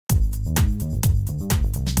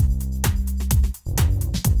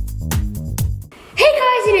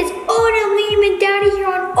guys, it is Owen and Liam and Daddy here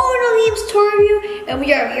on Owen and Liam's tour review, and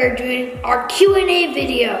we are here doing our Q&A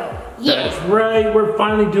video. That's right, we're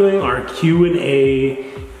finally doing our Q&A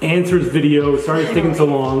answers video. Sorry it's taking so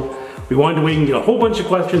long. We wanted to wait and get a whole bunch of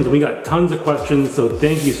questions, and we got tons of questions, so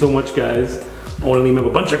thank you so much, guys. Owen and Liam have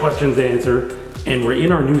a bunch of questions to answer, and we're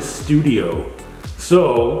in our new studio.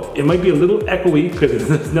 So, it might be a little echoey because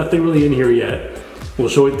there's nothing really in here yet. We'll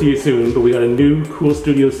show it to you soon, but we got a new cool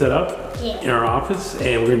studio set up in our office,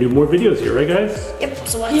 and we're gonna do more videos here, right guys? Yep,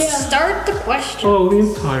 so let's start the questions. Oh,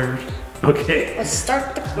 Liam's tired. Okay. Let's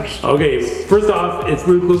start the questions. Okay, first off, it's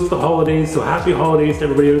really close to the holidays, so happy holidays to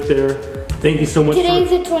everybody out there. Thank you so much. Today's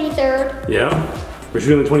the 23rd. Yeah, we're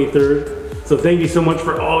shooting on the 23rd. So thank you so much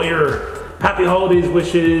for all your happy holidays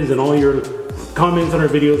wishes and all your comments on our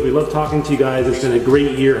videos. We love talking to you guys. It's been a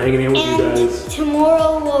great year hanging out with you guys.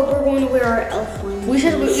 Tomorrow we're going to wear our elf ones. We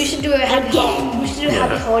should do a happy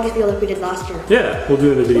holidays video like we did last year. Yeah, we'll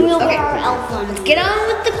do another video. We'll wear our elf ones. Let's get on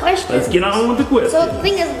with the questions. Let's get on with the quiz. So the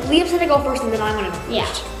thing is, Liam's gonna go first and then I'm gonna go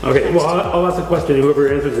first. Okay, well I'll ask a question and whoever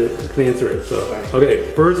answers it can answer it. So,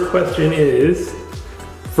 okay, first question is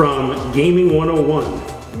from Gaming 101.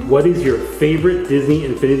 What is your favorite Disney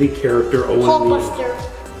Infinity character, Owen? Hulkbuster.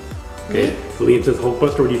 Okay, so Liam says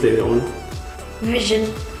Hulkbuster. What do you say, Owen?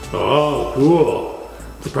 Vision. Oh, cool.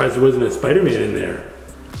 Surprised there wasn't a Spiderman in there.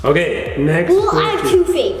 Okay, next Well, question. I have two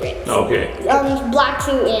favorites. Okay. Black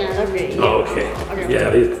suit and. Okay. Okay. Yeah,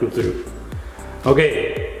 these cool too.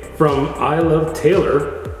 Okay, from I Love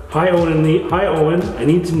Taylor. Hi Owen. Hi Owen. I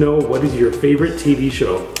need to know, what is your favorite TV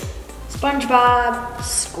show? SpongeBob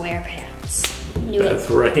SquarePants. That's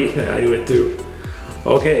right. I knew it too.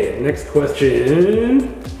 Okay, next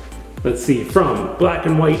question. Let's see. From Black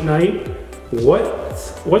and White Knight.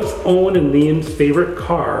 What's Owen and Liam's favorite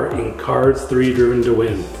car in Cars 3 Driven to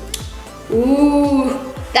Win? Ooh,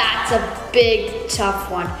 that's a big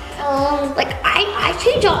tough one. Like I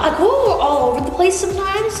change I go all over the place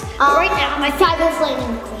sometimes. But right now my favorite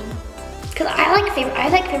Lightning McQueen. Because I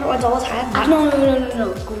like favorite ones all the time.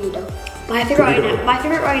 No, Guido. My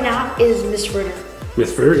favorite right now is Miss Ritter.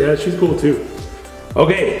 Miss Ritter, yeah, she's cool too.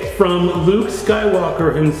 Okay, from Luke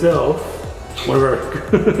Skywalker himself, one of our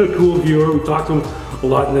cool viewer, we talked to him a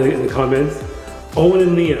lot in the comments. Owen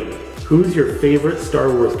and Liam, who's your favorite Star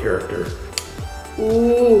Wars character?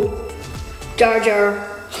 Ooh, Jar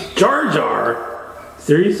Jar. Jar Jar?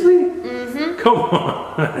 Seriously? Mm-hmm. Come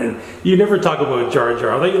on. You never talk about Jar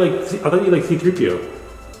Jar. I thought you like C-3PO.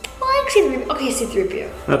 I like C-3PO. Okay, C-3PO.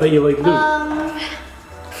 I thought you liked Luke.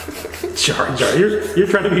 Jar Jar, you're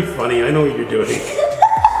trying to be funny. I know what you're doing.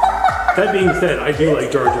 That being said, I do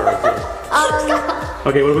like Jar Jar too.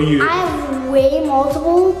 Okay, what about you? I have way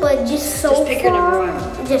multiple, but just pick your number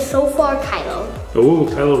one. Just so far, Kylo. Oh,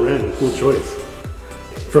 Kylo Ren, cool choice.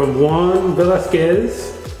 From Juan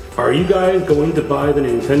Velasquez, are you guys going to buy the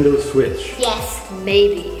Nintendo Switch? Yes.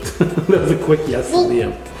 Maybe. That was a quick yes from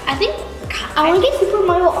Liam. I think I want to get Super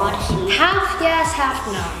Mario Odyssey. Half yes, half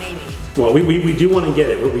no, maybe. Well, we do want to get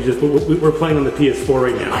it. We're playing on the PS4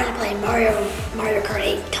 right now. I want to play Mario Kart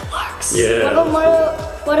 8 Deluxe. Yeah.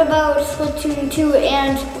 What about Splatoon 2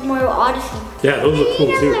 and Super Mario Odyssey? Yeah, those look cool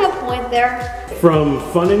You too. have a point there. From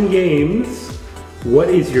Fun and Games, what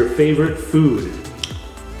is your favorite food?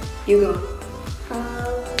 You go.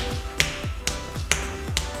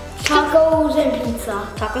 Tacos and pizza.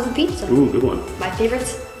 Tacos and pizza. Ooh, good one. My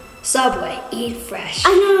favorites? Subway. Eat fresh.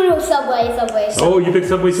 No, Subway. Oh, you picked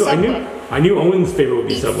Subway too? Subway. I knew Owen's favorite would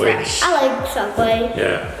be Eat Subway. fresh. I like Subway.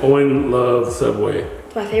 Yeah, Owen loves Subway.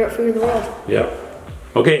 It's my favorite food in the world. Yep.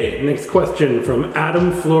 Okay, next question from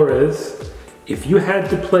Adam Flores. If you had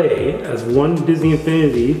to play as one Disney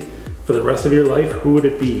Infinity for the rest of your life, who would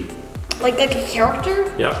it be? Like a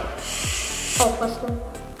character? Yeah. Hulkbuster.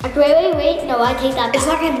 Wait. No, I take that back.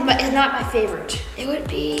 It's not my favorite. It would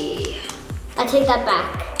be. I take that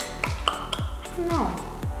back. No.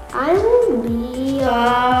 I will be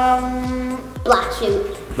Black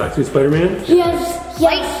Suit. Black Suit Spider-Man? He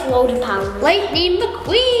has loaded power. Lightning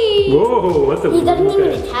McQueen. Whoa, that's a He doesn't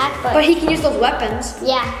okay. even attack, But he can use those weapons.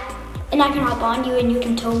 yeah. And I can hop on you and you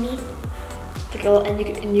can tow me.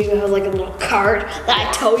 And you have like a little cart that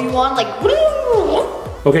I tow you on, like woo!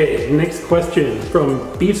 Okay, next question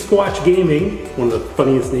from Beef Squatch Gaming, one of the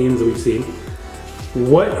funniest names that we've seen.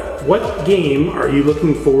 What game are you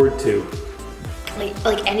looking forward to?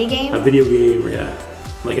 Like any game? A video game, yeah.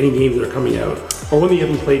 Like any games that are coming out. Or one that you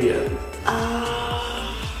haven't played yet.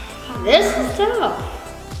 This is tough.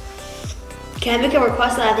 Can I make a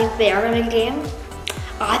request that I think they are gonna make a game?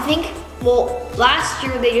 I think, well, last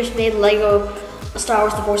year they just made Lego Star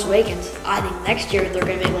Wars: The Force Awakens. I think next year they're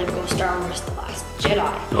gonna make Lego Star Wars: The Last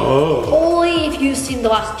Jedi. Oh. Only if you've seen The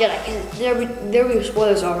Last Jedi, because there will be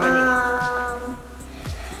spoilers already.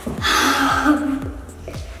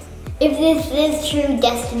 If this is true,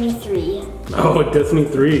 Destiny 3. Oh, Destiny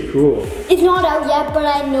 3, cool. It's not out yet, but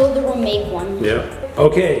I know they will make one. Yeah.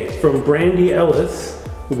 Okay, from Brandy Ellis,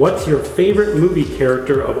 what's your favorite movie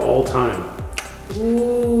character of all time?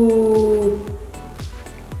 Ooh.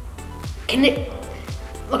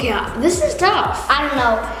 Okay, this is tough. I don't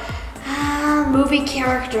know. Movie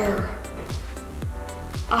character.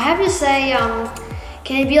 I'll have to say,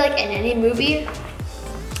 can it be like in any movie?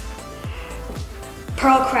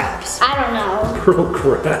 Pearl Krabs. I don't know. Pearl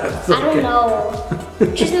Krabs. I don't know.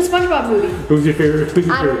 She's in the SpongeBob movie. Who's your favorite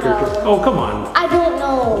I don't character? know. Oh, come on. I don't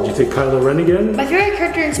know. Did you say Kylo Ren again? My favorite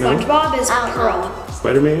character in SpongeBob is I don't Pearl.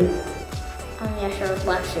 Spider-Man? Yeah, sure,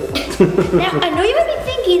 black suit. Now, I know you might be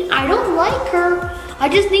thinking, I don't like her. I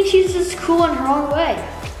just think she's just cool in her own way.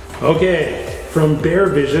 Okay, from Bear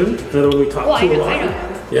Vision, another one we talked Oh, I to a know, lot. I know.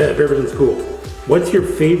 Yeah, Bear Vision's cool. What's your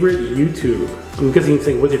favorite YouTube? I'm guessing you're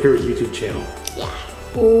saying, what's your favorite YouTube channel? Yeah.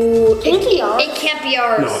 Ooh, Can it be ours? It can't be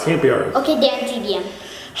ours. No, it can't be ours. Okay, Dan TDM.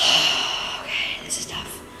 Okay, this is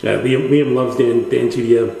tough. Yeah, Liam loves Dan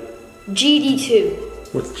TDM. GD2.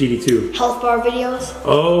 What's GD2? Health bar videos.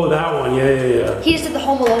 Oh, that one. Yeah. He just did the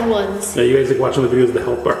Home Alone ones. Yeah, you guys like watching the videos of the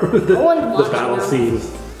health bar, the battle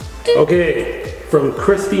scenes. Okay, from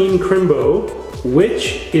Christine Crimbo,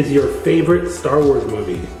 which is your favorite Star Wars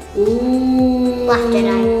movie? Ooh. Last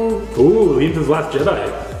Jedi. Ooh, Liam's Last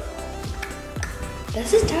Jedi.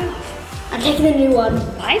 This is tough. I'm taking the new one.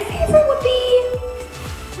 My favorite would be,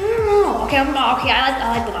 I don't know. Okay,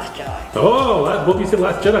 I like The Last Jedi. Oh, both you said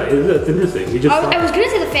Last Jedi. That's interesting. We just I was gonna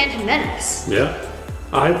say The Phantom Menace. Yeah.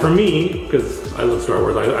 For me, because I love Star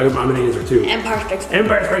Wars, I'm an answer too. Empire Strikes Back.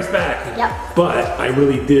 Empire Strikes Back. Yep. But I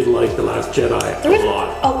really did like The Last Jedi a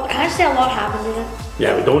lot. Oh, can I say a lot happened in it?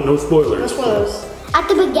 Yeah, but no spoilers. No spoilers. At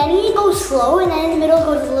the beginning it goes slow, and then in the middle it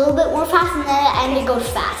goes a little bit more fast, and then at the end it goes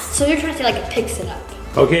fast. So you're trying to say like it picks it up.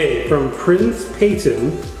 Okay, from Prince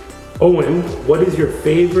Peyton, Owen, what is your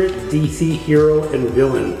favorite DC hero and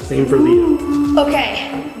villain? Same for Liam.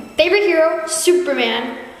 Okay, favorite hero,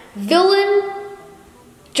 Superman. Villain,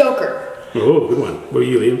 Joker. Oh, good one. What are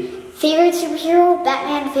you, Liam? Favorite superhero,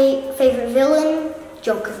 Batman. Favorite villain,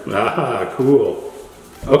 Joker. Ah, cool.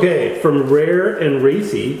 Okay, from Rare and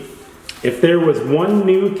Racy, if there was one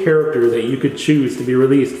new character that you could choose to be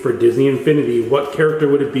released for Disney Infinity, what character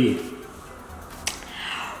would it be?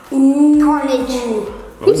 Ooh. Carnage.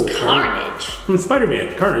 Who's Carnage? From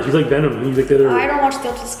Spider-Man. Carnage. He's like Venom. He's like the other. I don't watch the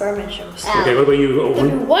other Spider-Man shows. Okay, what about you,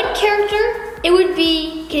 Owen? One character, it would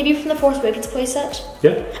be, can it be from the Force Awakens playset?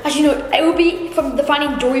 Yeah. Actually, no, it would be from the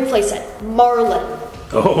Finding Dory playset, Marlin.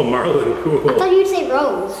 Oh, Marlin. I Cool. thought you'd say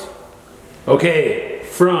Rose. Okay,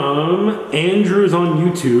 from Andrews on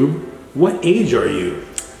YouTube, what age are you?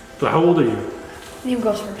 So how old are you? Liam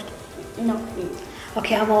goes first. No.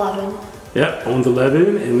 Okay, I'm 11. Yep, Owen's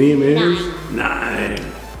 11 and Liam is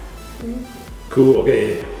 9. Cool,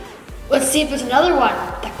 okay. Let's see if there's another one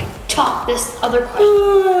that can top this other question.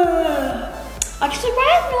 I'm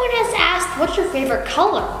surprised no one has asked, what's your favorite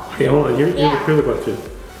color? Okay, hold on, here's the question.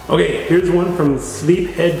 Okay, here's one from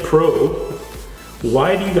Sleephead Pro.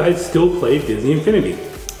 Why do you guys still play Disney Infinity?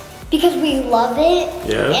 Because we love it,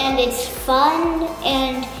 Yeah. and it's fun,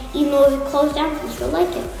 and even though it's closed down, we still like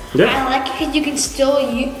it. Yeah. I like it because you can still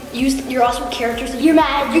use your awesome characters. Your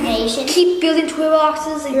imagination. You can keep building toy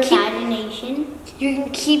boxes and Your imagination. you can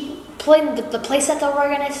keep playing the playsets over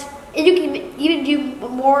again. And you can even do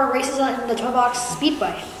more races on the toy box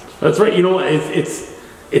speedway. That's right, you know,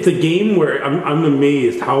 it's a game where I'm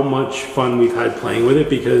amazed how much fun we've had playing with it,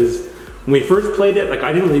 because when we first played it, like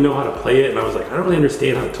I didn't really know how to play it, and I was like, I don't really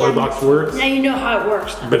understand how the toy box works. Now you know how it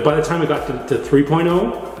works. But by the time we got to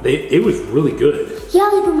 3.0, it was really good. Yeah,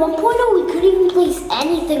 like in 1.0 we couldn't even place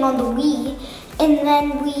anything on the Wii, and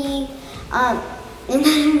then we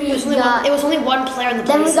It was only one player in the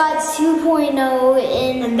Then we place. got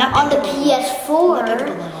 2.0 on the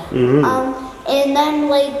PS4. And then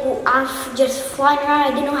like I was just flying around. I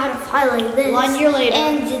didn't know how to fly like this. 1 year later.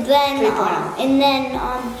 And then 3.0.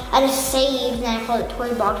 I just saved, and then I called it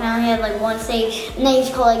Toy Box. Now I had like one save, and then you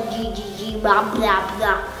just call it like GGG blah blah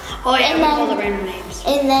blah. Oh yeah, And we then- call the random names.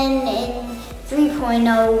 And then in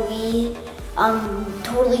 3.0 we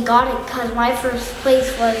totally got it, because my first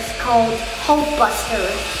place was called Hulkbuster,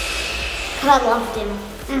 because I loved him.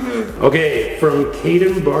 Okay, from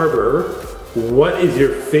Caden Barber, what is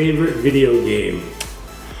your favorite video game?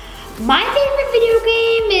 My favorite video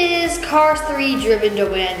game is Cars 3 Driven to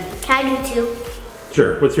Win. Can I do two?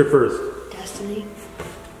 Sure, what's your first? Destiny. Destiny.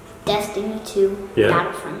 Destiny 2. Yeah.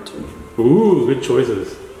 Battlefront 2. Ooh, good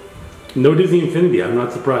choices. No Disney Infinity. I'm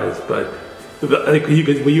not surprised, but like you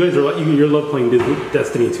guys you love playing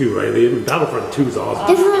Destiny 2, right? Battlefront 2 is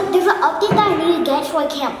awesome. There's an update that I need to get, so I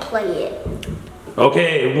can't play it.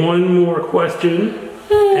 Okay, one more question,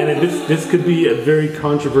 and this could be a very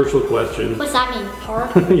controversial question. What's that mean?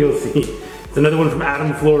 Horror? You'll see. It's another one from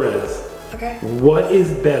Adam Flores. Okay. What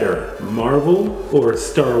is better, Marvel or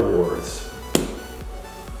Star Wars?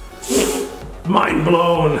 Mind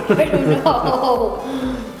blown. I don't know.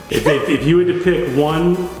 If you had to pick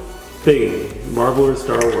one thing, Marvel or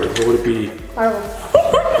Star Wars, what would it be? Marvel.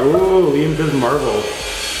 Oh, Liam says Marvel.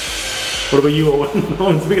 What about you, Owen?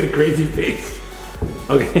 Owen's making a crazy face.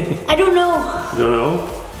 Okay. I don't know. You don't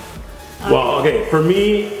know? Well, okay, for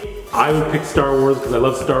me, I would pick Star Wars because I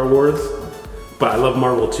love Star Wars, but I love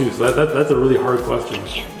Marvel too, so that's a really hard question. I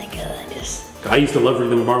can't think of this. I used to love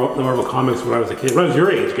reading the Marvel comics when I was a kid. When I was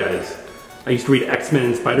your age, guys, I used to read X-Men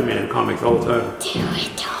and Spiderman comics all the time. Do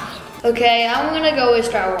it. Okay, I'm gonna go with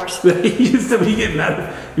Star Wars. You said when you get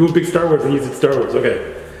mad, you want big Star Wars and you said Star Wars.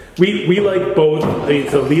 Okay. We like both. I mean,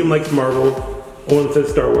 so Liam likes Marvel. Owen says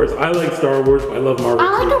Star Wars. I like Star Wars, but I love Marvel.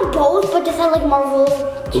 I like them both, but just I like Marvel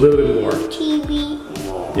a little bit more. TV.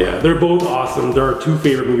 Yeah, they're both awesome. They're our two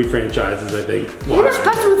favorite movie franchises, I think.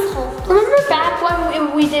 Especially with Hulk. Remember back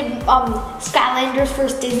when we did Skylanders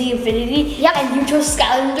versus Disney Infinity? Yep. And you chose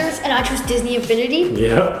Skylanders and I chose Disney Infinity?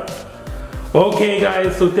 Yeah. Okay,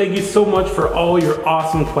 guys, so thank you so much for all your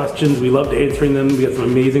awesome questions. We loved answering them. We got some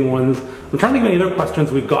amazing ones. I'm trying to think of any other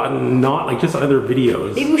questions we've gotten, not like just other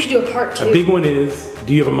videos. Maybe we should do a part 2. A big one is,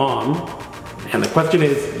 do you have a mom? And the question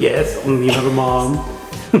is, yes, only you have a mom.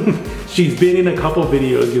 She's been in a couple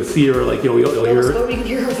videos. You'll see her, like, you'll hear her. You can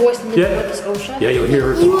hear her voice in the Nova Scotia. Yeah, you'll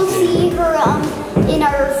hear her. You will see her in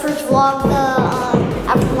our first vlog, the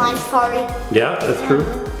After Line Safari. Yeah, that's true.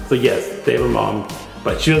 So yes, they have a mom.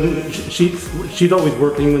 But she doesn't, she's always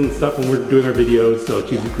working and stuff when we're doing our videos, so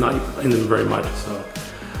she's not in them very much, so.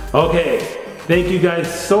 Okay, thank you guys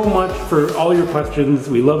so much for all your questions.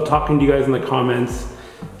 We love talking to you guys in the comments.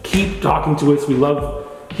 Keep talking to us. We love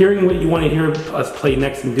hearing what you want to hear us play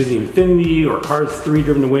next in Disney Infinity or Cars 3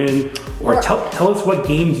 Driven to Win. Or tell us what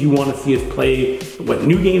games you want to see us play, what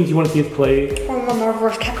new games you want to see us play. Or Marvel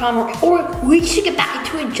vs. Capcom, or we should get back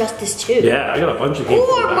into Injustice 2. Yeah, I got a bunch of games.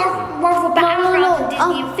 Or Marvel Battlegrounds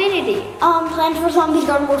and Disney Infinity. Plans for Zombies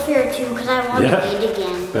Garden Warfare 2, because I want to play it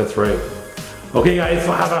again. That's right. Okay guys,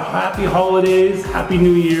 so have a happy holidays, happy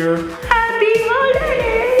new year. Happy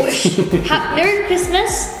holidays! Merry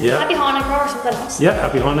Christmas, yeah. Happy Hanukkah or something else. Yeah,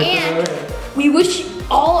 happy Hanukkah. And we wish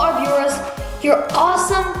all our viewers, you're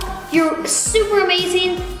awesome, you're super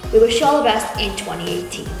amazing. We wish you all the best in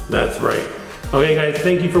 2018. That's right. Okay guys,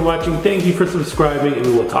 thank you for watching, thank you for subscribing, and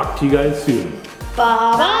we will talk to you guys soon.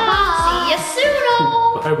 Bye-bye. See you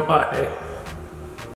soon. Bye-bye.